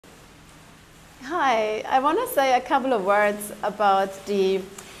Hi, I want to say a couple of words about the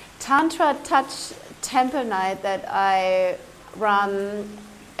Tantra Touch Temple Night that I run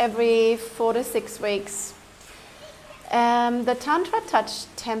every 4 to 6 weeks. The Tantra Touch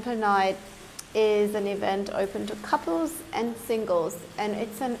Temple Night is an event open to couples and singles, and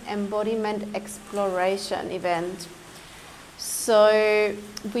it's an embodiment exploration event. So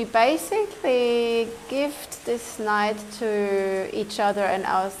we basically gift this night to each other and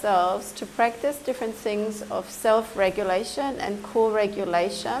ourselves to practice different things of self-regulation and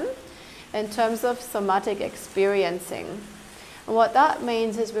co-regulation in terms of somatic experiencing. And what that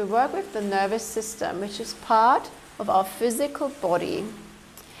means is we work with the nervous system, which is part of our physical body.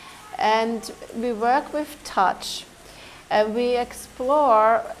 And we work with touch. And we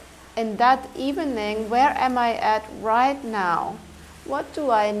explore in that evening, where am I at right now? What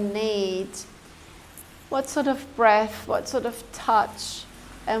do I need? What sort of breath? What sort of touch?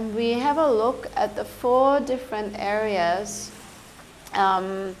 And we have a look at the 4 different areas,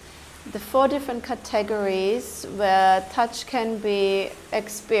 the 4 different categories where touch can be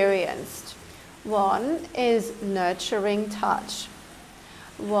experienced. One is nurturing touch.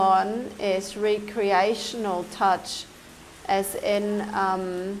 One is recreational touch, as in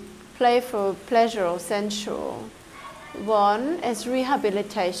playful, pleasure or sensual. One is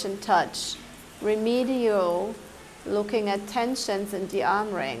rehabilitation touch, remedial, looking at tensions in the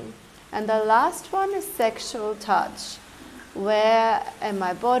arm ring. And the last one is sexual touch. Where in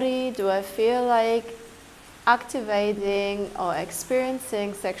my body do I feel like activating or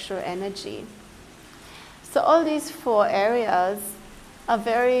experiencing sexual energy? So all these 4 areas are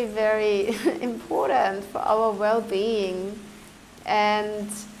very, very important for our well-being. And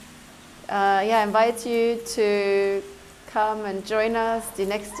I invite you to come and join us. The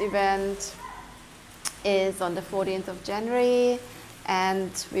next event is on the 14th of January, and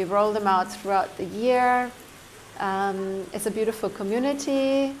we roll them out throughout the year. It's a beautiful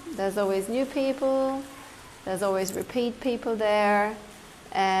community. There's always new people. There's always repeat people there.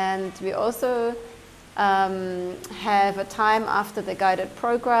 And we also have a time after the guided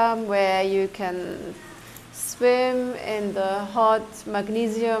program where you can swim in the hot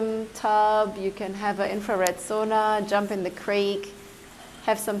magnesium tub, you can have an infrared sauna, jump in the creek,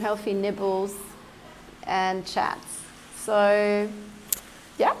 have some healthy nibbles and chats. So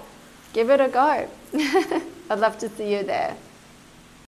yeah, give it a go. I'd love to see you there.